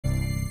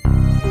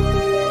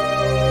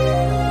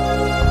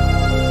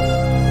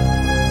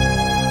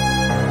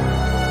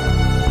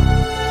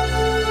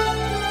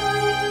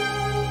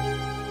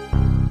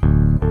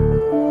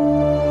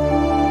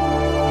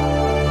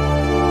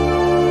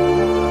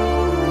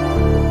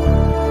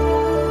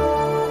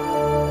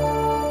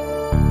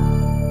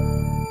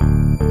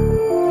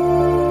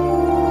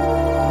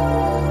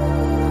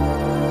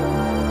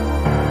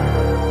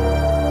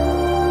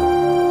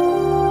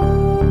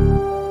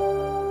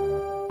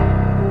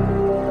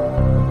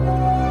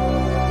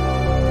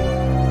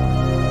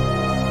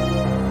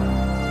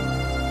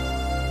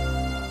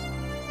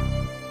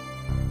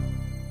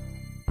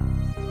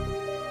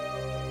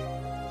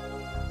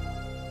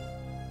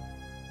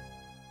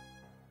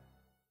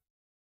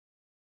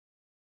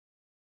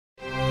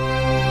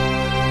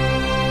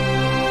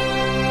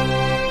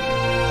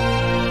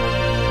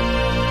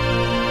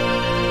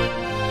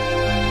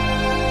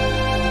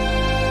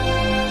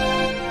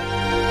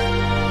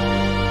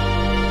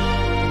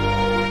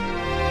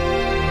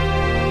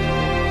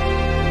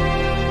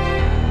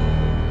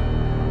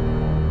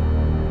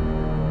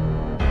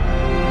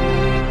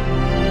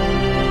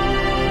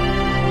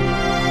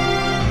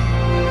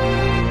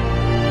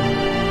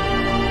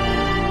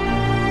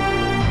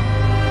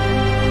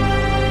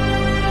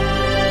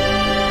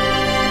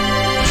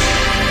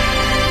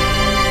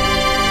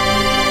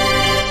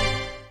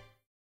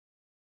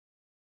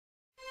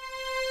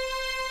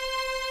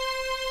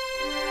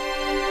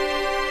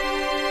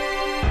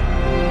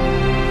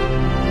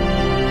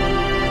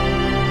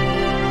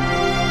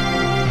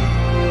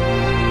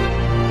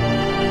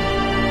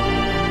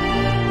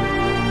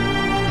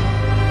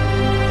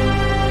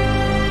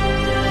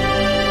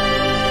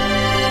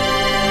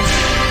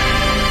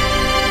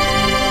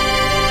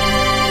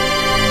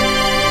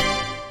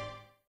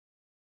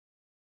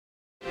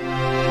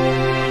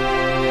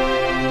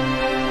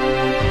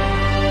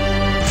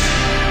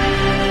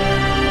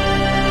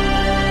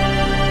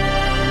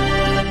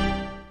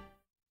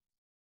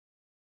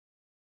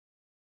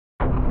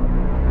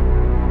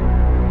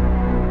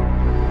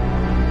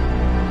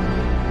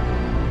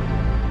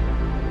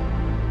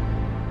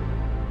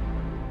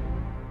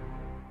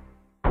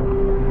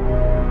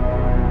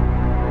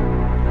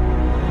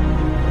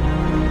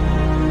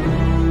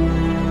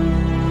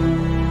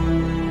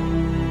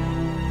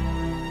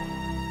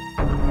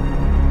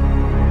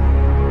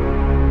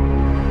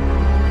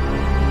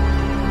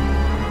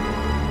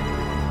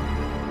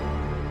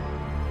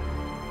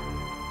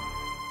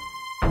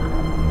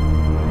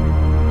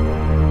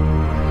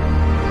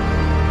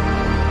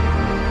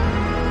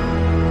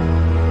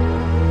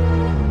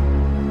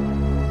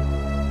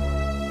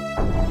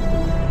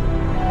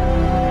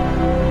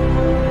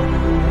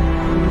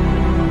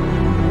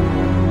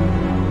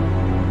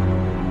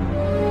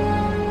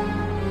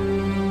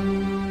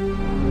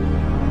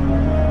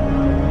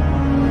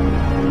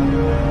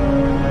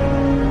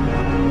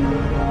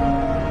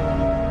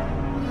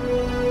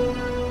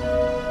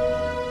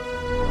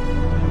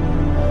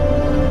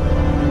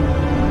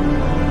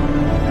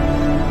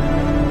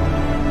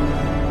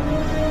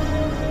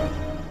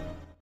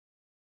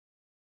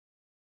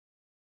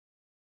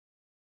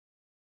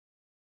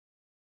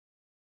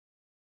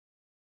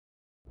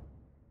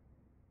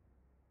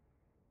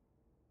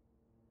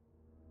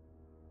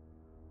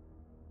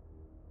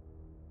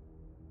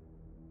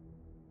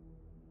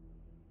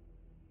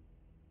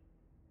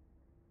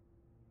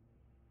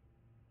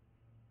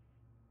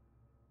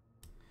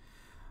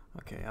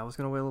Okay, I was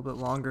gonna wait a little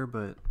bit longer,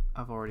 but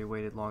I've already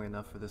waited long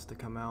enough for this to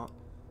come out.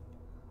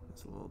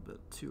 It's a little bit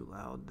too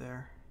loud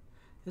there.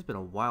 It's been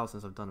a while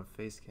since I've done a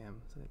face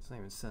cam. So it's not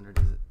even centered,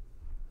 is it?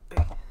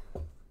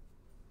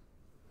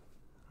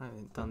 I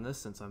haven't done this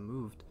since I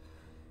moved.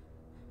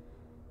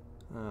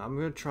 I'm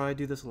gonna try to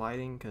do this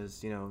lighting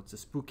because, you know, it's a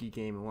spooky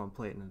game and want to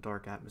play it in a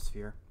dark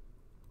atmosphere.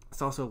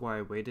 It's also why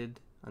I waited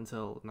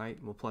until night.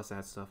 Well, plus I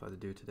had stuff I had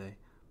to do today.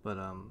 But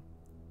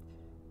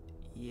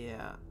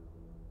yeah,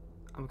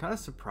 I'm kind of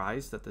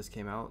surprised that this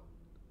came out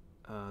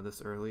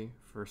this early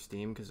for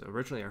Steam, because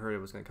originally I heard it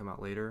was going to come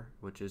out later,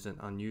 which isn't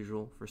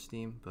unusual for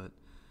Steam, but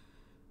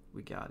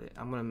we got it.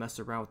 I'm going to mess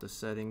around with the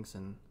settings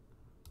and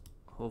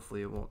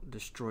hopefully it won't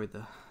destroy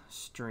the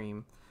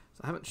stream.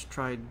 So I haven't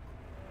tried...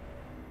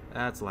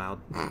 That's loud.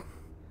 I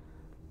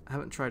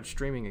haven't tried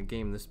streaming a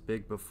game this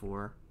big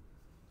before.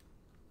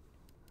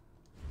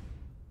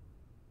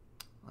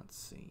 Let's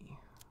see.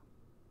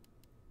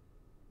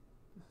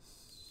 This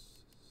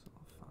is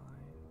all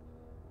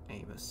fine.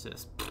 Aim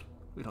assist.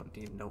 We don't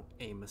need no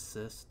aim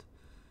assist.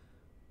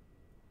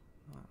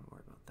 I'm not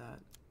worried about that.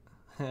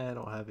 I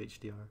don't have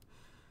HDR.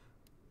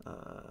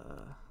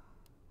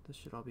 This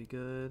should all be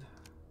good.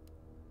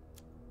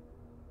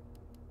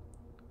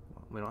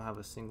 Well, we don't have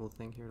a single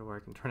thing here to where I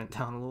can turn it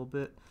down a little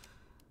bit.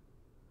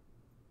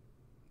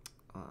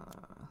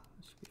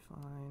 This should be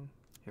fine.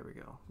 Here we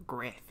go.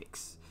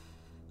 Graphics.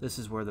 This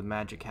is where the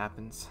magic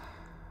happens.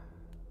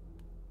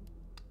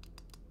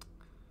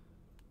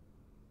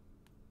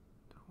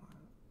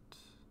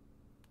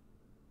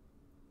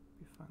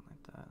 Be fine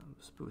like that.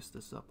 Let's boost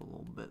this up a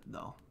little bit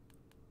though.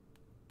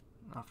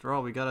 After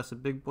all, we got us a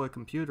big boy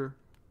computer.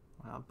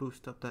 I'll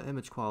boost up that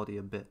image quality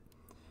a bit.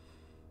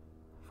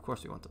 Of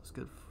course we want those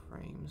good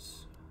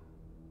frames.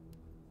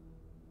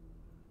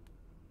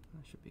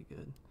 That should be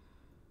good.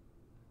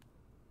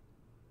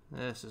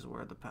 This is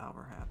where the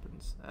power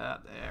happens.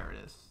 There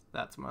it is.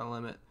 That's my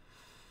limit.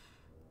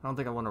 I don't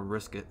think I want to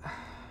risk it.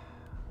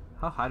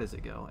 How high does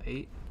it go?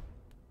 8?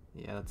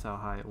 Yeah, that's how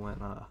high it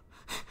went.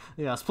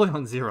 Yeah, let's play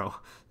on 0.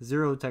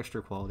 0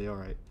 texture quality.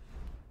 Alright.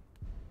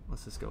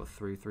 Let's just go with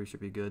 3. 3 should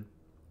be good.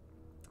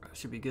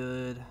 Should be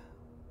good.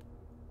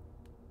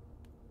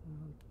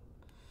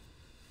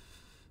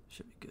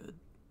 Should be good.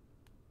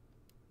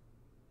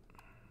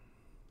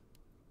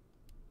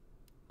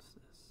 What's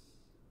this?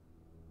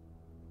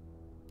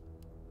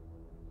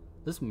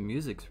 This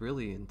music's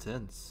really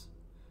intense.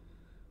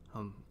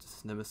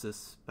 Just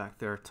Nemesis back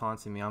there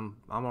taunting me. I'm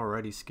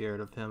already scared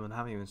of him and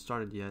haven't even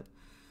started yet.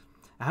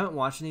 I haven't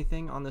watched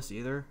anything on this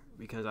either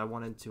because I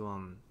wanted it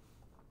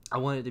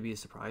to be a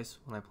surprise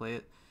when I play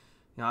it.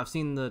 You know, I've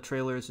seen the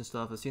trailers and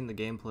stuff. I've seen the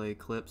gameplay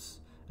clips,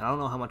 and I don't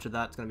know how much of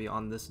that's gonna be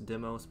on this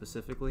demo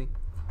specifically.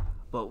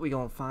 But we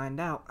gonna find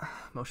out.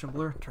 Motion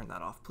blur, turn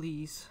that off,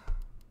 please.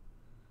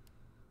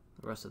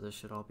 The rest of this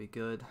should all be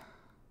good.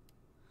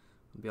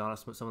 I'll be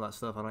honest with some of that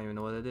stuff, I don't even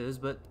know what it is,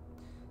 but it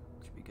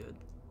should be good.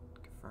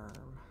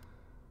 Confirm.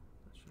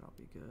 That should all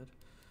be good.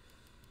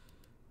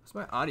 What's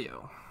my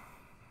audio?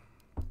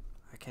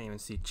 I can't even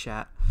see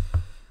chat.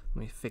 Let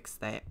me fix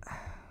that.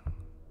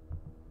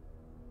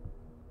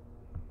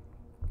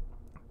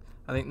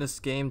 I think this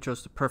game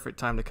chose the perfect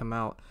time to come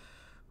out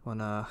when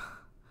the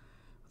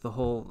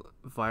whole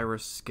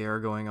virus scare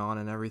going on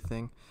and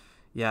everything.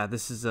 Yeah,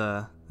 this is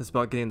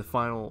about getting the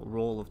final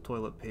roll of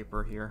toilet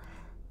paper here.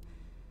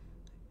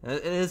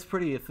 It is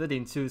pretty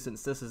fitting too,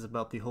 since this is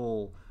about the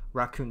whole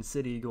Raccoon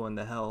City going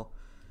to hell.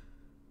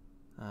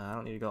 I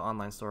don't need to go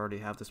online store. I already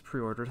have this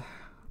pre-ordered.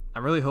 I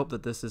really hope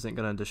that this isn't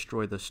gonna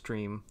destroy the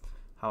stream.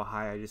 How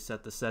high I just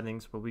set the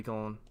settings, but we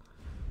gonna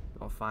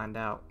find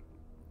out.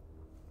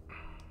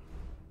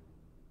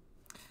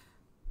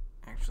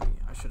 Actually,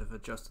 I should have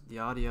adjusted the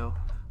audio.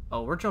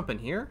 Oh, we're jumping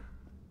here?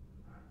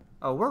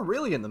 Oh, we're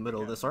really in the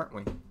middle of this, aren't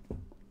we?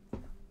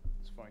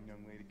 This fine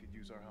young lady could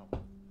use our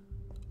help.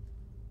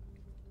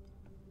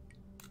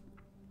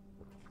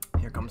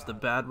 Here comes the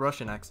bad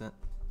Russian accent.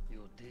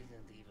 You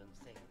didn't even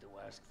think to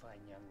ask fine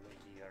young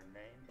lady her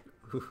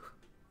name?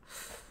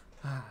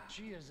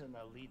 She is an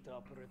elite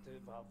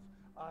operative of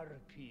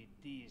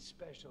RPD,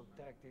 Special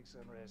Tactics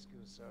and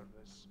Rescue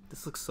Service.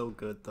 This looks so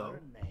good, though.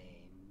 Her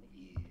name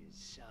is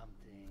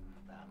something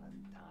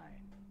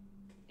Valentine.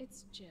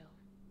 It's Jill.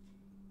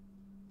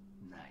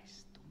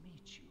 Nice to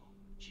meet you,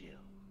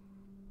 Jill.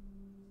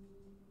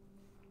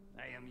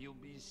 I am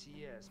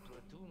UBCS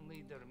Platoon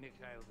Leader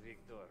Mikhail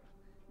Viktor.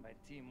 My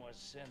team was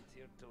sent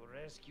here to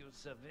rescue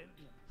civilians.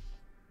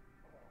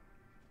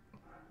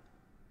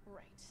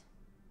 Right.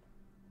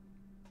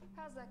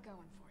 How's that going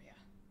for you?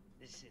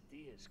 The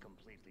city is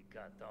completely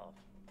cut off,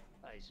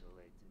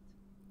 isolated.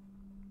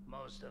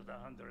 Most of the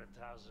 100,000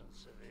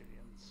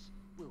 civilians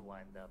will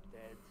wind up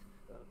dead.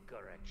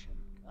 Correction,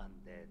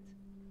 undead.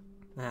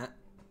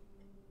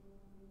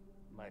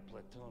 My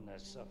platoon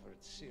has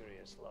suffered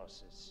serious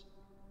losses.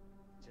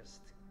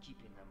 Just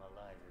keeping them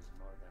alive is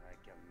more than I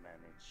can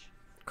manage.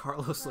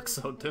 Carlos looks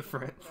so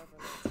different.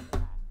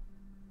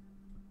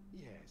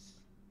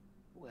 Yes.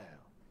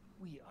 Well,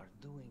 we are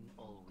doing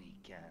all we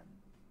can.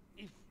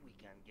 If we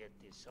can get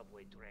this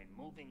subway train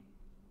moving,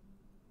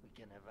 we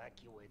can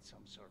evacuate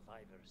some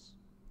survivors.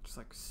 There's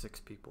like 6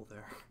 people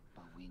there.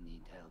 But we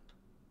need help.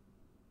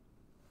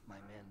 My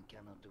men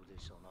cannot do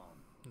this alone.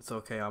 It's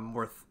okay. I'm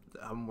worth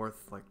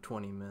like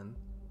 20 men.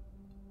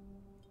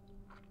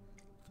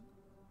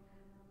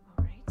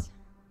 All right.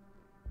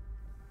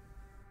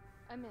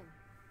 I'm in.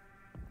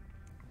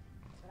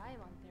 But I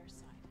am on their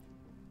side,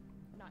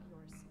 not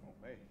yours. Oh,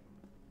 hey.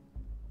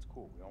 It's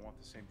cool. We all want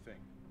the same thing.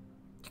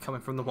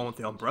 Coming from the one with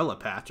the umbrella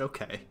patch.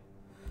 Okay.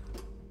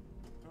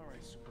 All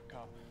right, Super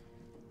Cop.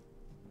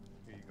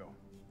 Here you go.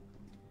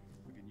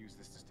 We can use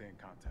this to stay in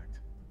contact.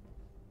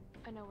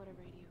 I know what a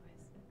radio is.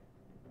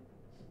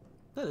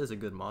 That is a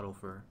good model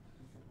for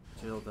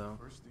Jill, though.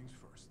 First things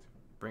first.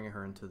 Bringing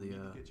her into the Need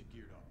to get you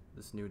geared up.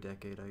 this new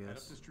decade, I Head up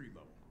guess. to street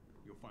level.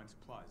 You'll find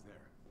supplies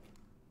there.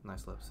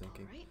 Nice lip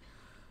syncing. All right.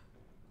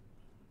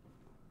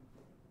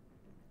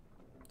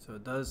 So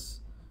it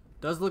does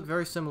look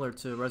very similar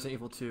to Resident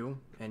Evil 2,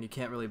 and you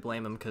can't really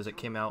blame them because it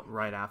came out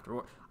right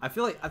after. I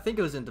think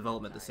it was in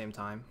development at the same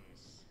time.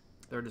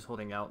 They're just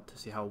holding out to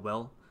see how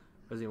well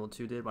Resident Evil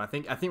 2 did. But I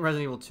think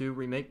Resident Evil 2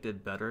 remake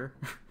did better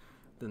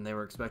than they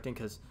were expecting,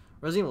 because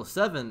Resident Evil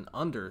 7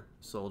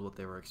 undersold what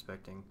they were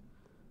expecting.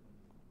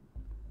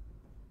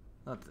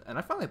 And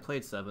I finally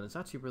played 7. It's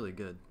actually really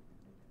good.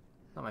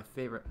 Not my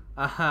favorite.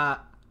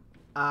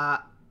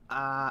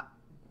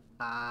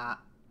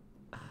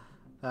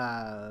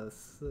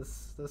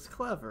 That's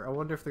clever. I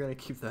wonder if they're gonna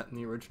keep that in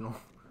the original.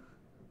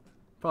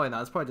 Probably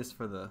not. It's probably just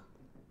for the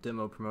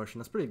demo promotion.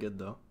 That's pretty good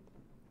though.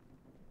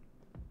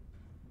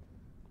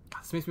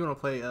 God, this makes me want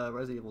to play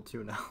Resident Evil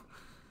 2 now.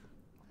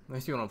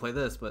 Makes me want to play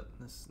this, but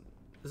this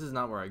is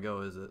not where I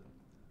go, is it?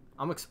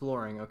 I'm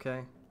exploring,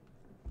 okay?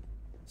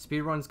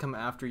 Speedruns come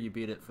after you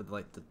beat it for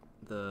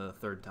the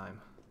 3rd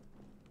time.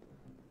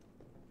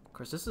 Of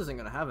course, this isn't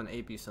gonna have an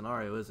AP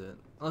scenario, is it?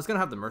 Well, it's gonna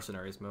have the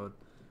mercenaries mode.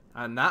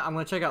 And that, I'm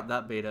gonna check out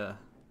that beta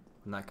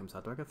when that comes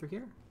out. Do I go through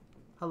here?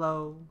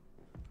 Hello.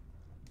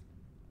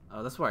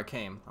 Oh, that's where I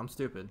came. I'm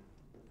stupid.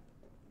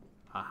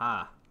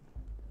 Aha.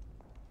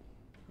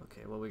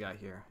 Okay, what we got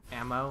here?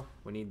 Ammo.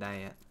 We need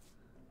that.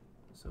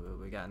 So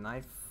we got a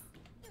knife.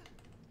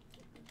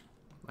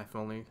 Knife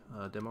only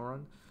demo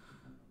run.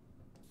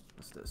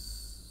 What's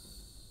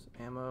this?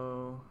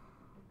 Ammo.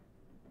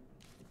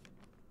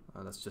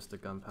 Oh, that's just the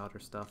gunpowder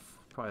stuff.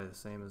 Probably the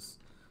same as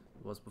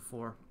it was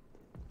before.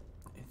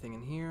 Anything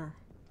in here?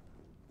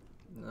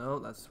 No,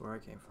 that's where I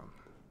came from.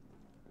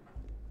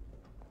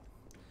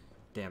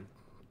 Damn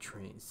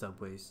trains,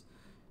 subways.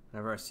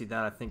 Whenever I see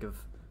that, I think of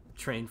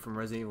train from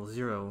Resident Evil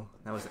 0.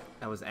 That was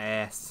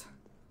ass.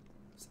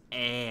 It was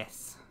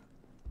ass.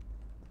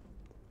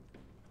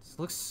 This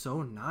looks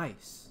so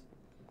nice.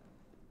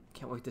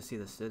 Can't wait to see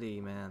the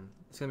city, man.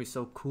 It's gonna be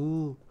so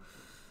cool.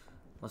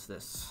 What's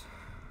this?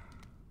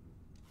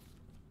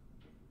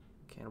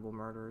 Cannibal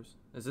murders.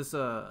 Is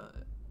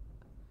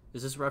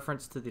this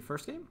reference to the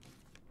first game?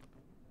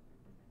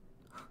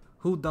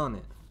 Who done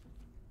it?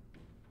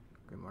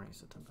 Good morning,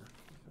 September 5th.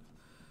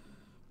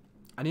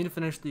 I need to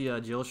finish the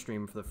Jill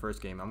stream for the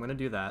first game. I'm gonna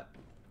do that.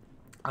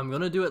 I'm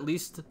gonna do at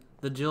least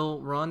the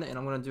Jill run, and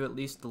I'm gonna do at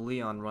least the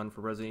Leon run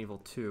for Resident Evil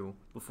 2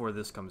 before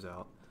this comes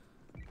out.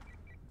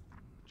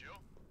 Jill,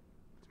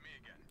 it's me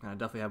again. And I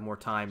definitely have more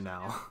time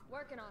now.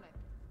 Working on it.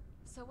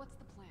 So what's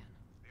the plan?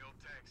 The old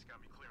tanks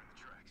got me clearing the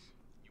tracks.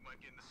 You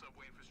mind getting the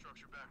subway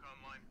infrastructure back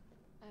online?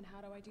 And how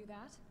do I do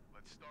that?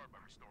 Let's start by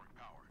restoring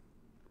power.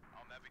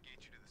 I'll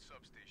navigate you to the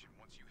substation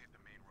once you hit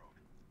the main road.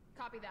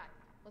 Copy that.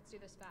 Let's do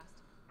this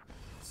fast.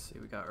 Let's see,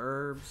 we got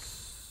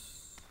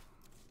herbs.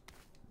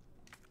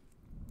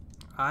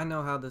 I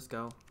know how this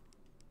go.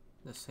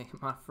 This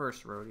ain't my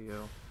first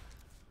rodeo.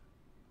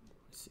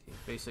 Let's see,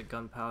 basic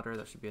gunpowder.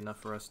 That should be enough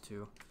for us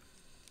to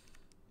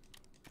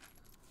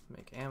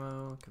make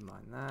ammo.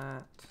 Combine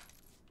that.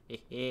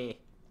 Hehe.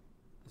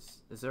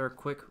 Is there a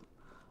quick...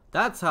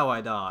 That's how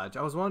I dodge.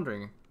 I was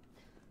wondering.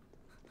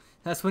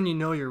 That's when you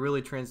know you're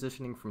really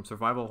transitioning from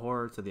survival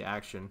horror to the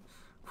action.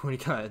 When you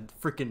got a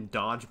freaking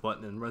dodge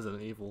button in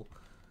Resident Evil.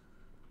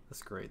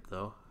 That's great,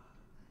 though.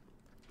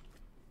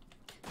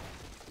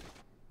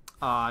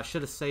 I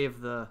should have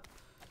saved the...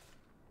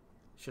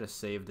 Should have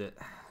saved it.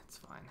 It's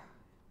fine.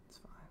 It's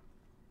fine.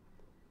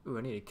 Ooh,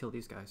 I need to kill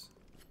these guys.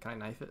 Can I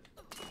knife it?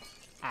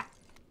 Ah.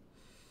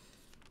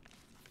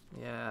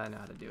 Yeah, I know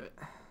how to do it.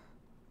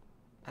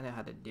 I know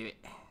how to do it.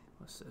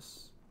 What's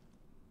this?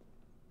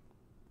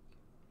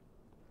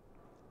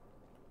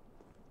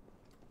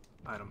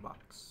 Item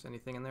box.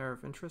 Anything in there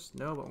of interest?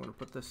 No, but I'm gonna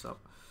put this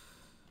up.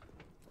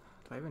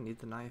 Do I even need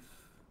the knife?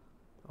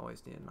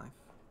 Always need a knife.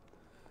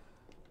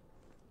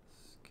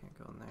 This can't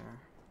go in there.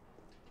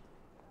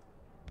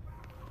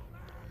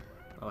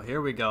 Oh,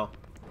 here we go.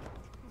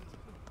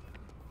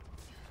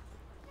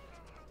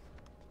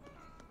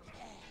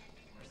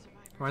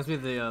 Reminds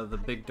me of the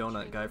big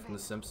donut guy from The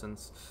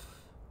Simpsons.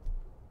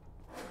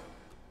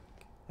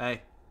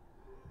 Hey.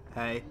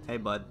 Hey. Hey,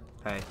 bud.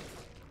 Hey.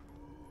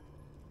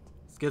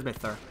 Excuse me,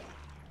 sir.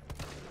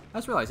 I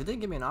just realized it didn't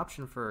give me an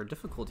option for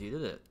difficulty,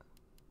 did it?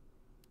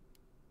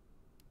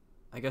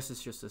 I guess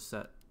it's just a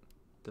set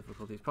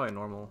difficulty. It's probably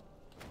normal.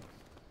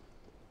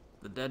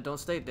 The dead don't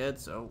stay dead,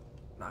 so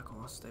not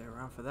gonna stay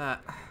around for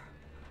that.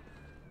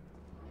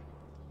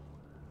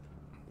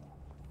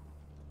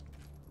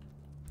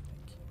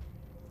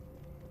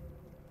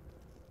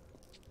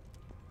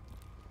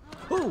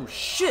 Oh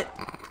shit!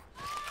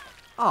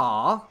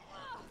 Aw.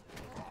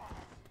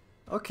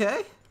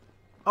 Okay.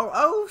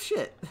 Oh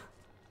shit.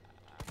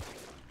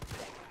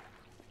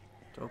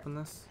 To open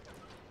this.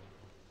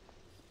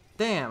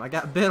 Damn, I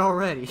got bit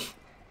already.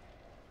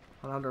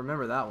 I don't have to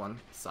remember that one.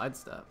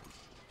 Sidestep.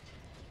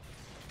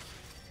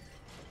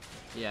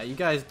 Yeah, you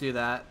guys do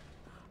that.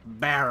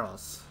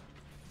 Barrels.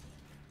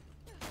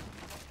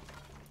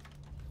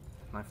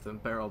 Knifed the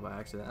barrel by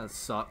accident. That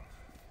sucked.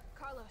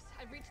 Carlos,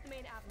 I've reached the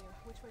main avenue.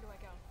 Which way do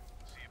I go?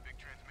 See a big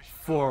transmission?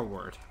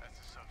 Forward. That's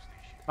the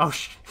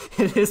substation.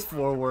 Oh it is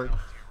forward. To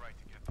your right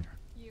to get there.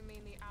 You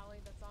mean the alley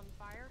that's on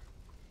fire?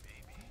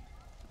 Maybe.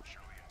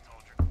 Surely a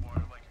tall drink of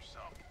water like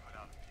yourself can put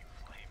out a few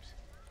flames.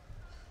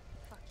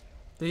 Fuck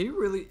you. Do you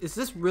really? Is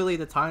this really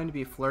the time to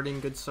be flirting,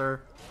 good sir?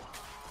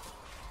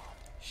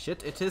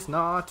 Shit, it is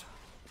not.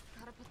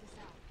 Gotta put this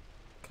out.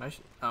 Can I?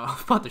 Oh,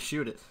 I'm about to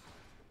shoot it.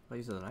 Do I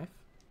use the knife?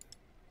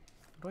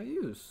 What do I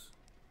use?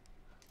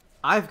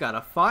 I've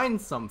gotta find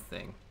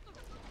something.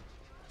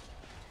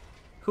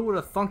 Who would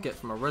have thunk it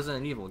from a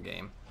Resident Evil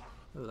game?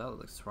 Oh, that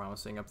looks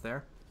promising up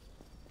there.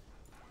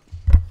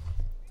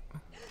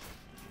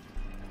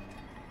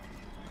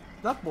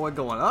 That boy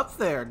going up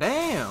there,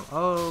 damn.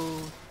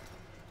 Oh.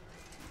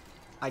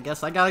 I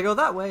guess I gotta go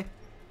that way.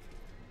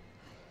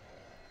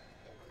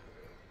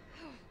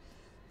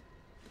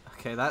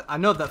 Okay, that I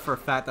know that for a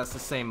fact that's the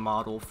same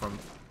model from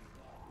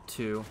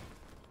 2.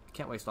 I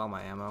can't waste all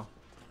my ammo.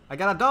 I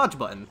got a dodge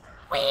button.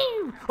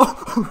 Whee!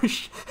 Oh,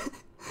 shit.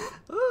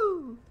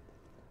 Ooh.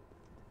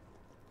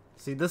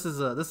 See,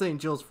 this ain't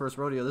Jill's first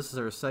rodeo. This is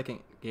her second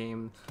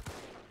game,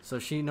 so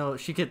she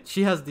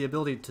has the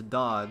ability to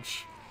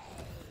dodge.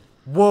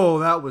 Whoa,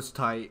 that was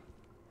tight.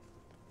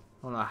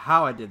 I don't know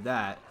how I did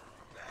that.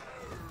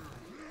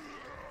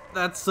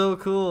 That's so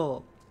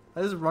cool.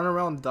 I just run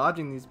around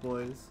dodging these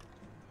boys.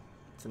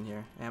 What's in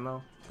here?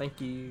 Ammo? Thank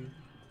you.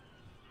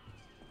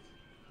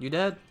 You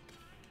dead?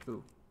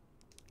 Ooh.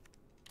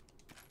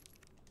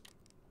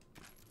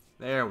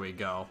 There we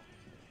go.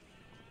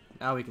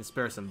 Now we can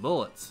spare some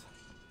bullets.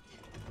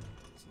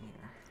 What's in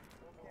here?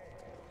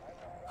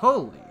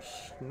 Holy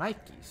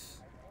shnikes.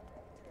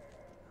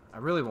 I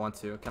really want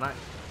to. Can I?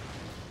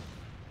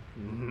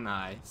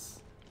 Nice.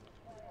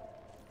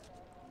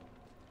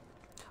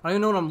 I don't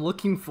even know what I'm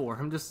looking for.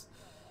 I'm just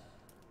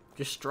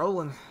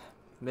strolling.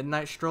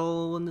 Midnight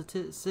stroll in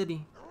the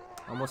city.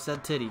 Almost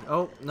said titty.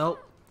 Oh,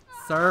 nope.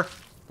 Sir,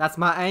 that's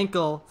my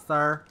ankle,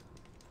 sir.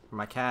 Or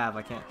my calf,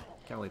 I can't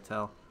really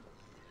tell.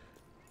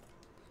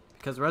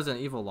 Because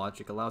Resident Evil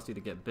logic allows you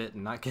to get bit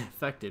and not get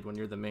affected when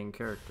you're the main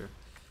character.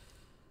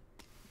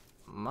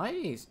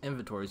 My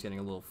inventory is getting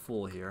a little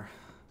full here.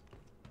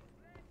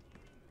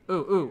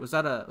 Ooh,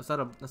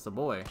 that's a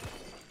boy.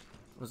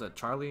 Was that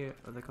Charlie? What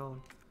are they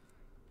called?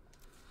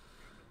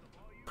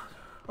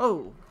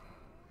 Oh.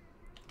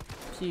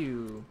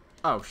 Pew.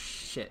 Oh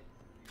shit.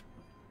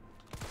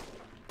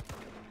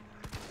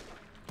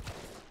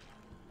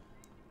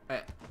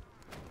 Hey,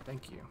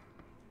 thank you.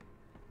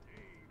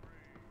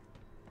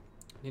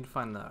 Need to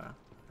find the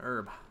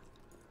herb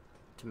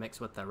to mix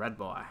with the red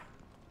boy.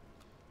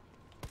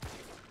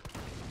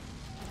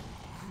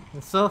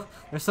 So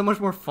there's so much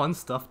more fun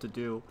stuff to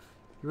do.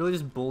 You really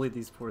just bully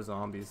these poor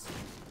zombies.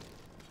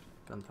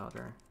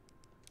 Gunpowder.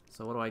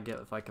 So what do I get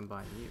if I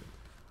combine you?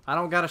 I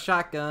don't got a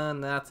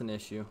shotgun. That's an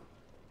issue.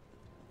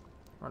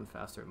 Run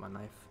faster with my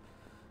knife.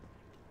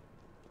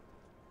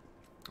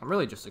 I'm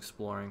really just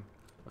exploring.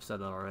 I've said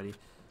that already.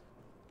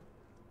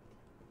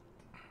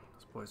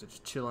 Those boys are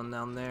just chilling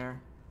down there.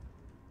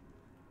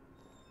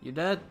 You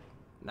dead?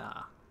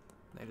 Nah.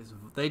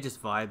 They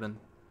just vibing.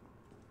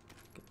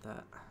 Get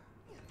that.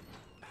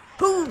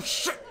 Oh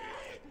shit!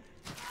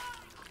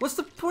 What's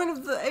the point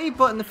of the A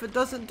button if it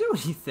doesn't do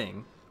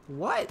anything?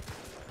 What?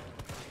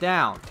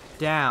 Down,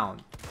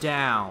 down,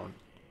 down.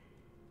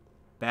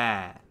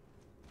 Bad.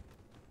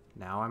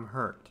 Now I'm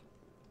hurt.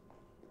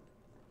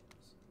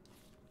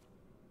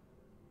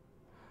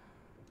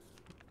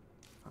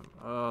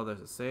 Oh,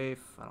 there's a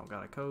safe. I don't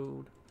got a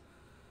code.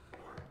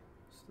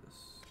 What's this?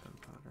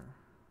 Gunpowder.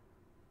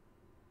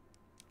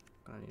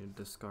 I need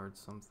to discard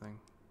something.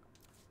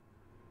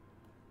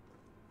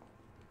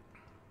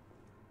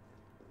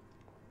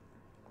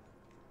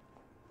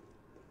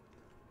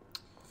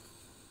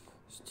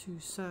 There's two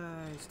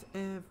sides to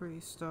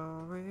every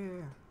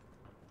story.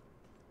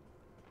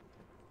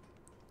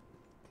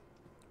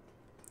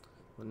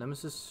 When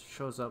Nemesis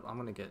shows up, I'm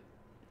gonna get...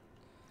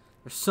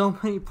 There's so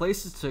many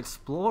places to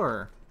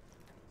explore.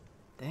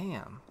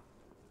 Damn.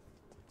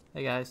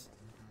 Hey guys.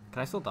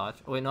 Can I still dodge?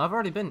 Oh wait, no, I've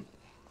already been...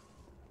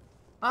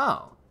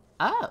 Oh.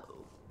 Oh.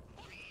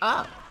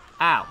 Oh.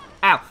 Ow.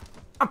 Ow.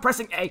 I'm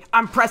pressing A.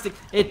 I'm pressing...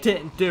 It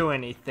didn't do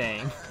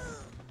anything.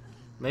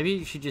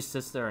 Maybe she just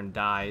sits there and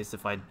dies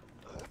if I...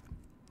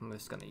 I'm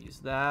just gonna use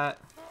that.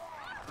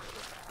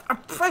 I'm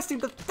pressing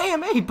the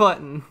damn A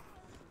button!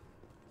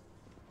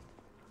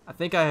 I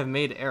think I have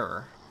made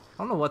error. I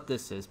don't know what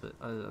this is, but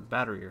a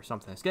battery or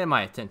something. It's getting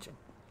my attention.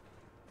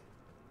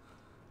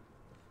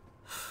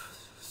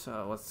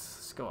 So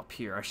let's go up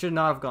here. I should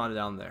not have gone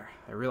down there.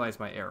 I realized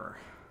my error.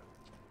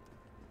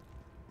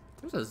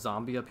 There's a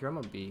zombie up here. I'm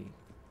gonna be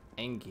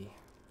angry.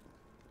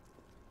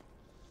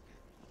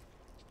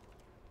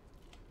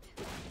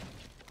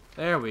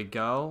 There we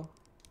go.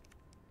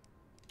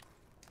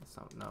 That's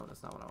not, no,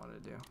 that's not what I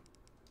wanted to do.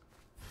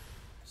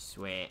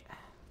 Sweet.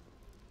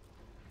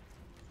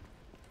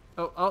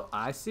 Oh,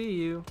 I see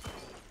you.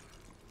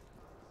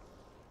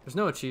 There's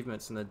no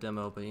achievements in the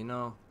demo, but you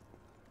know,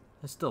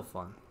 it's still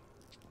fun.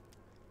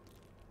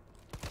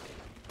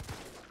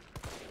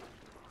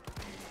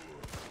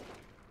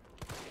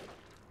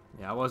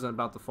 Yeah, I wasn't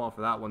about to fall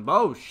for that one, but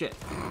oh shit.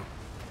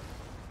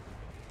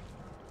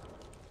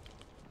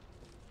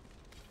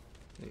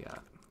 We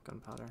got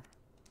gunpowder.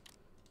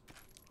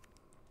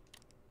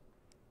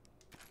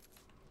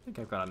 I think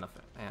I've got enough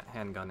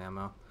handgun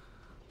ammo.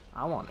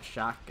 I want a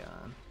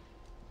shotgun.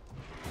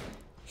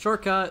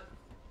 Shortcut.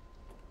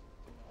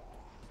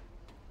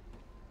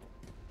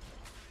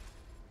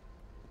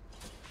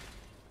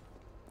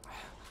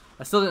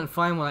 I still didn't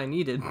find what I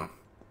needed.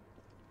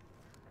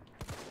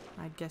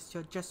 I guess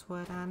you're just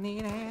what I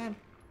needed.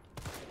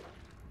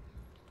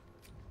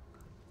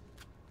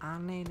 I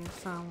needed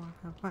someone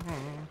to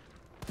find.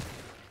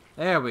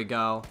 There we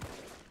go.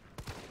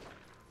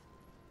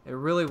 It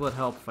really would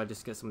help if I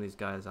just get some of these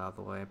guys out of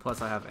the way.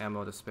 Plus I have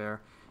ammo to spare.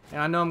 And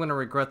I know I'm going to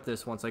regret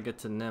this once I get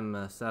to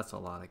Nimbus. That's a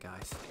lot of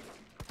guys.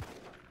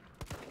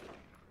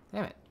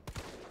 Damn it.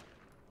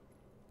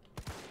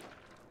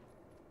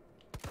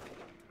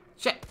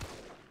 Shit!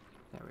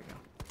 There we go.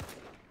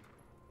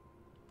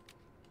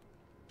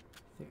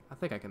 I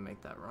think I can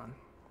make that run.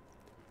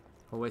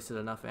 I wasted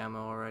enough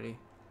ammo already.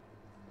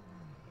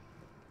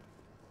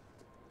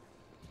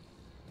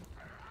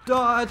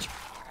 Dodge!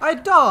 I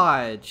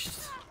dodged!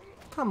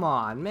 Come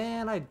on,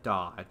 man, I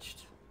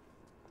dodged.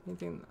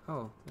 Anything?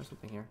 Oh, there's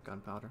something here.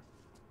 Gunpowder.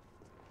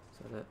 Is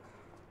that it?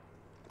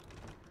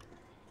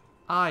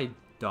 I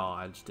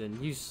dodged,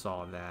 and you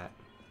saw that.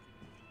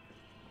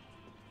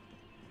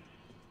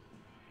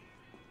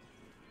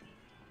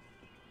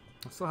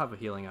 I still have a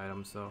healing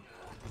item, so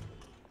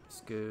it's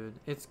good.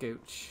 It's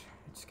Gooch.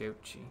 It's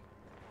Gucci.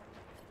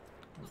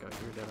 I'll go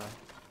here, did I?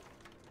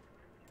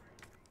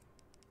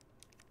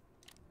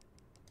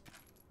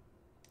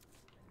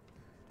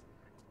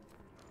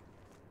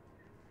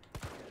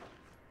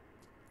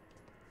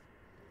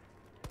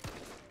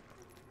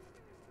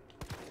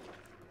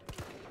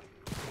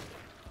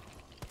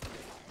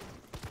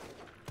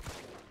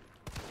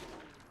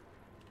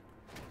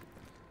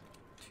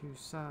 2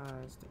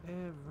 sides to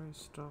every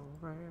story.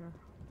 I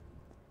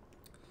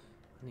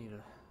need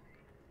a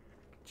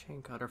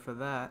chain cutter for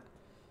that.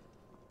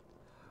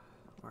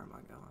 Where am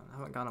I going? I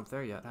haven't gone up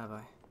there yet, have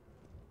I?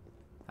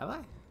 Have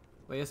I?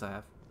 Well, yes, I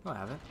have. No, I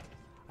haven't.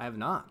 I have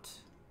not.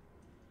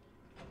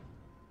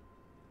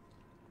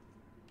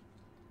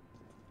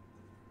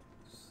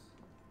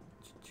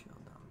 Just chill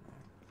down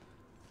there.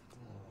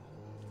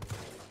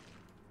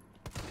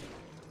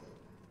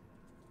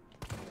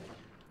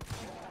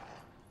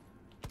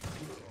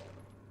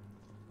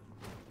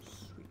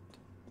 Sweet.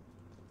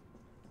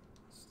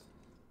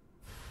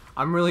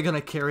 I'm really gonna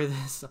carry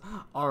this.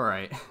 All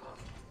right.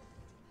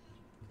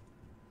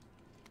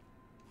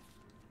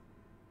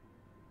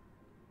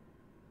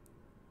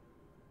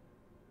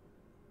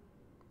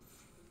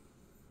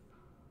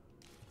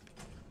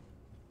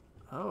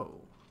 Oh,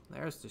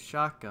 there's the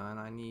shotgun.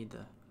 I need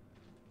to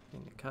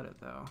cut it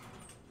though.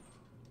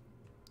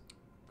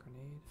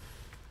 Grenade.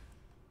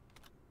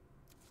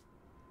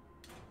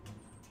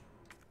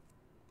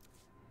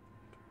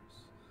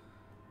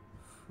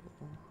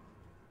 Full.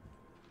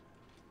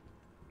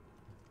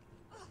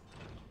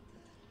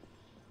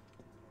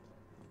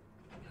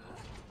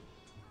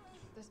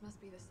 This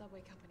must be the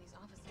subway company's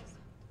offices.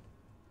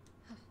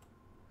 Huh.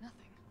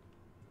 Nothing.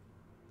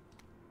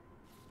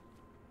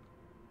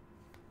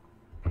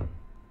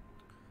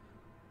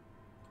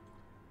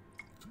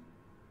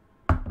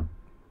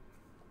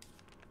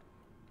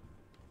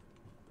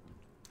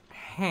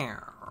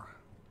 Hair.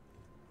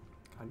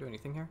 Can I do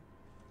anything here?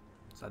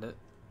 Is that it?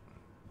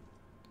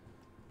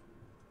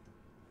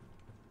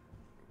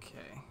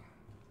 Okay.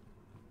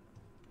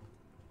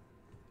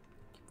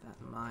 Keep that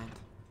in mind.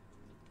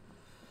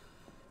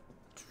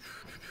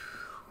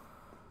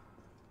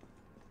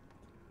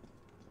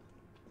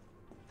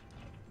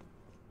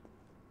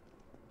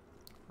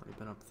 Already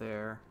been up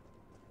there.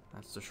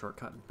 That's the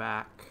shortcut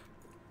back.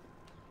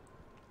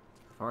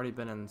 I've already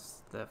been in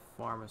the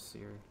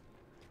pharmacy.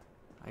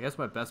 I guess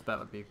my best bet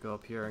would be to go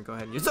up here and go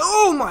ahead and use.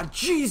 Oh my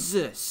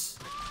Jesus!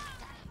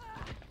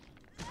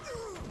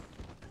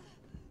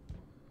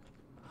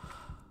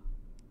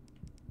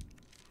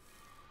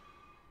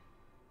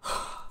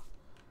 Oh,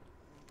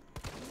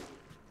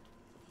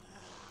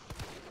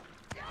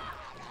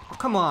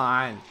 come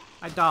on!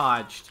 I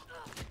dodged.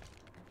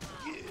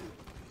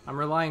 I'm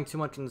relying too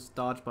much on this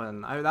dodge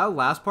button. That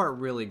last part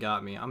really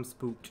got me. I'm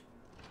spooked.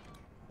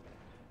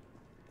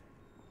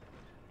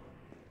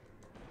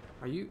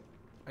 Are you...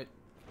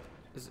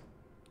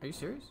 Are you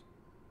serious?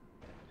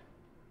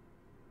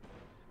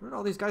 Where did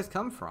all these guys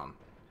come from?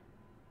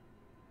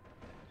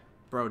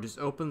 Bro, just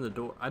open the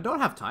door. I don't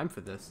have time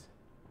for this.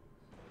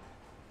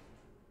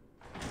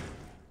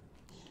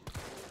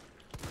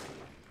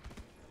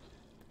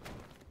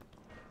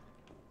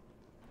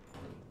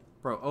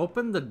 Bro,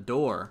 open the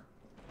door.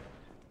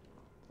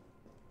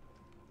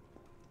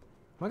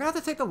 Am I gonna have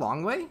to take the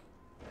long way?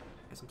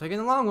 Guess I'm taking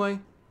the long way.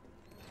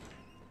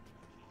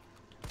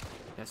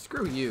 Yeah,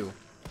 screw you.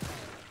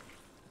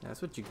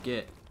 That's what you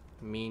get,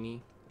 meanie.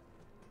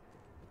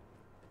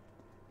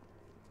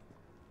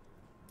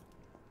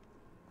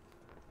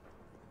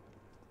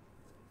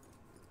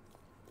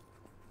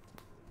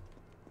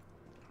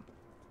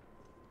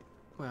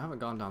 Wait, I haven't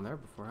gone down there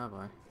before, have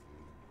I?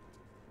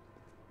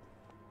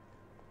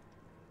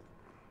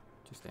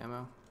 Just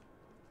ammo.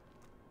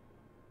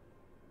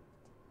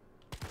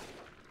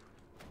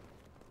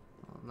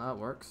 Well, that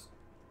works.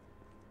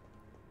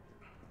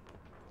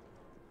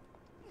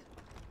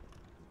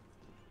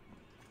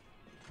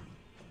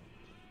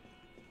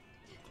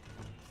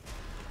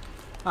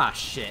 Ah,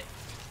 shit.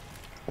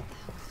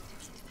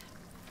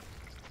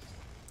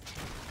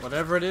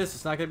 Whatever it is,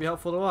 it's not gonna be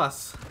helpful to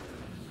us.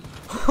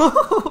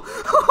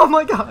 Oh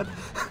my god.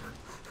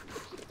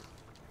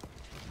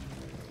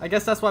 I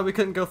guess that's why we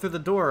couldn't go through the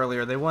door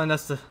earlier. They wanted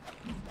us to...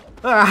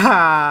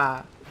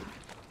 Ah!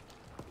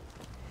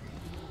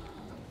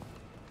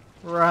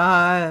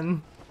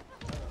 Run.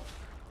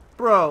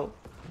 Bro.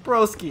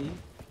 Broski.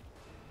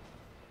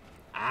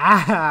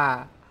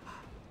 Ah!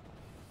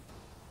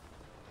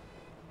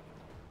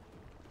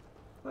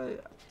 Wait.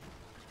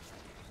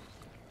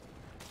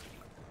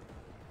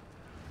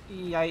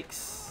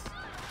 Yikes.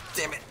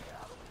 Damn it.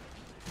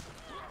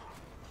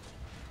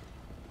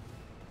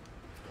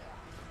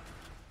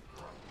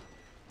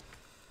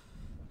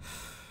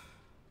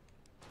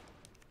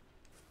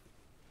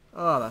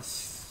 Oh,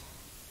 that's...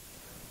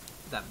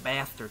 that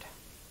bastard.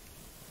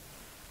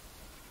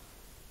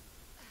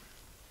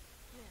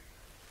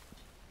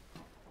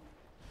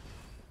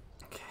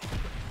 Okay.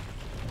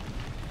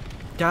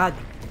 God.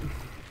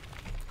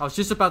 I was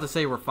just about to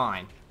say we're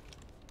fine.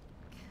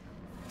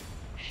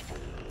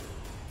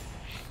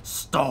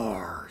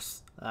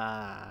 Stars.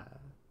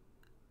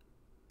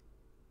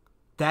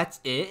 That's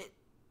it?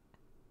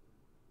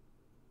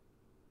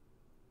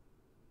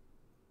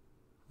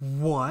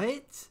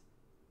 What?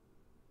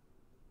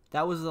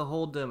 That was the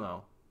whole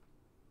demo.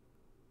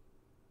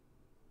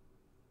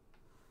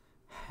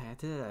 I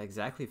did it at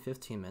exactly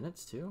 15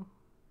 minutes too?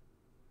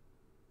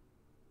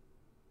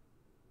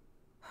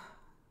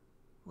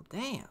 Well,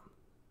 damn.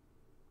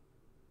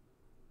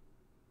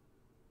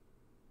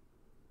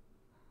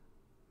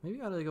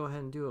 Maybe I ought to go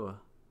ahead and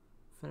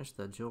finish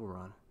the Jill run.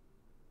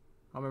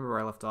 I don't remember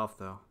where I left off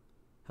though.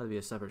 Had to be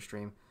a separate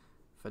stream.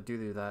 If I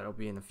do that, it'll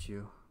be in a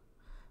few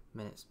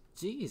minutes.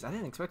 Jeez, I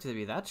didn't expect it to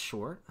be that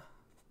short.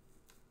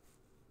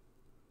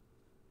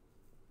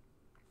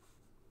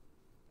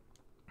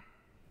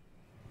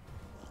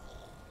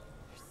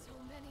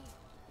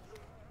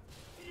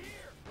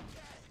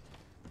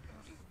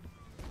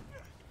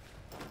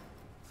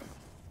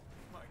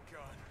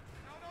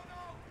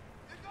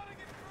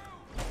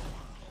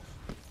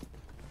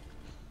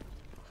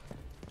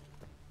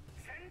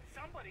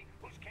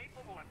 Who's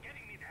capable of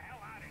getting me the hell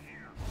out of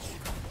here?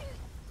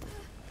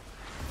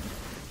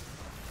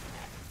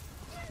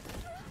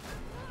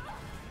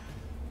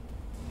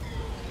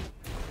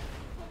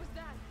 What was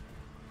that?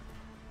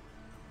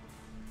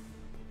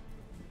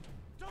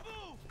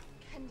 Taboo!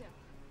 Kendo,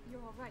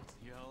 you're all right.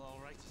 You're all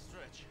right to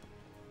stretch.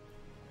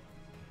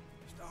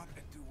 Stop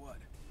and do what?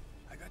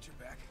 I got your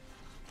back.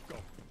 Go.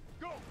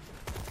 Go!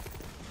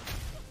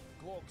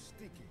 Cloak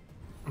sticky.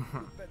 You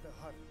better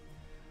hurry.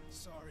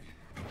 Sorry.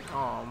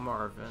 Oh,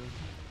 Marvin.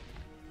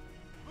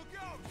 Look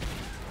out!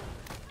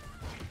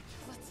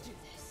 Let's do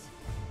this.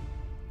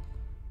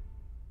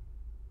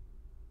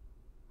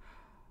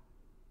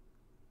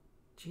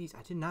 Jeez,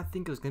 I did not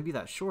think it was gonna be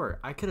that short.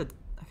 I could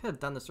have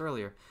done this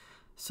earlier.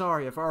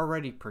 Sorry, I've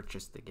already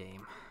purchased the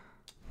game.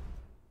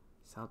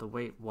 So I'll have to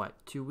wait,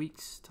 what, 2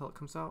 weeks till it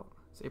comes out?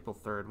 It's April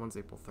 3rd. When's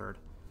April 3rd?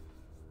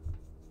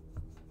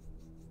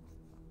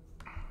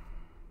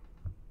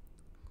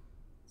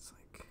 It's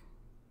like,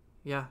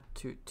 yeah,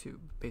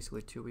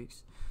 basically 2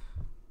 weeks.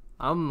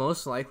 I'll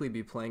most likely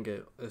be playing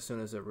it as soon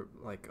as it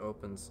like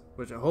opens,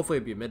 which hopefully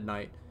it'll be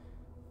midnight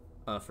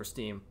for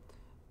Steam.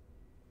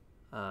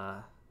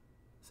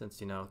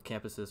 Since, you know,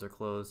 campuses are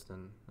closed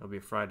and it'll be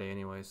Friday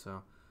anyway,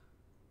 so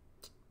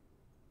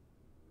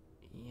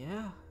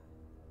yeah.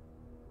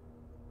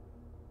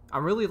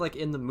 I'm really like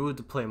in the mood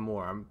to play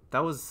more.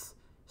 That was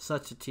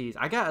such a tease.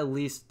 I got at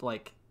least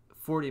like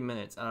 40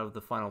 minutes out of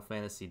the Final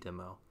Fantasy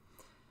demo.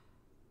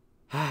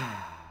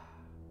 I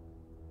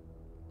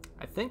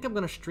think I'm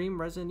gonna stream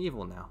Resident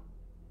Evil now.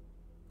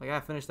 Like, I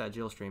finished that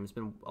Jill stream. It's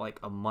been like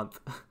a month.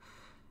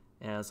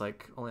 And it's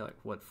like only like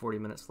what, 40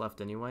 minutes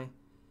left anyway.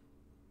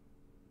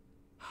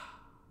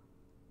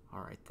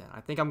 Alright then,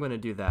 I think I'm going to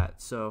do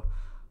that. So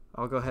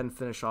I'll go ahead and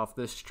finish off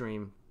this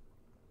stream.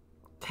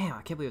 Damn,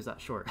 I can't believe it was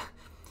that short.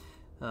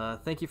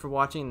 Thank you for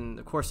watching.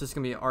 Of course, this is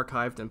going to be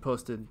archived and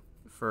posted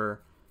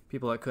for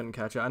people that couldn't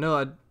catch it. I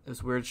know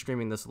it's weird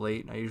streaming this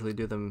late. I usually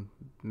do them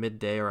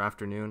midday or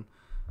afternoon.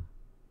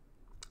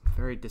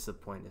 Very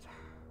disappointed.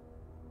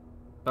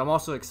 But I'm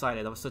also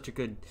excited. That was such a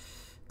good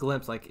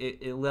glimpse. Like,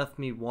 it left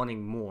me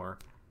wanting more,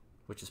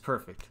 which is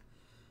perfect.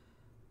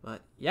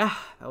 But yeah,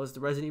 that was the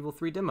Resident Evil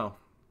 3 demo.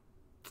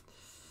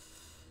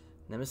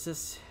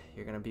 Nemesis,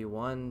 you're gonna be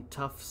one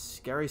tough,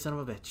 scary son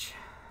of a bitch.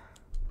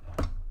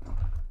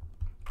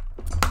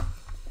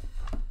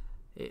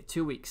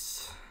 2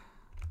 weeks.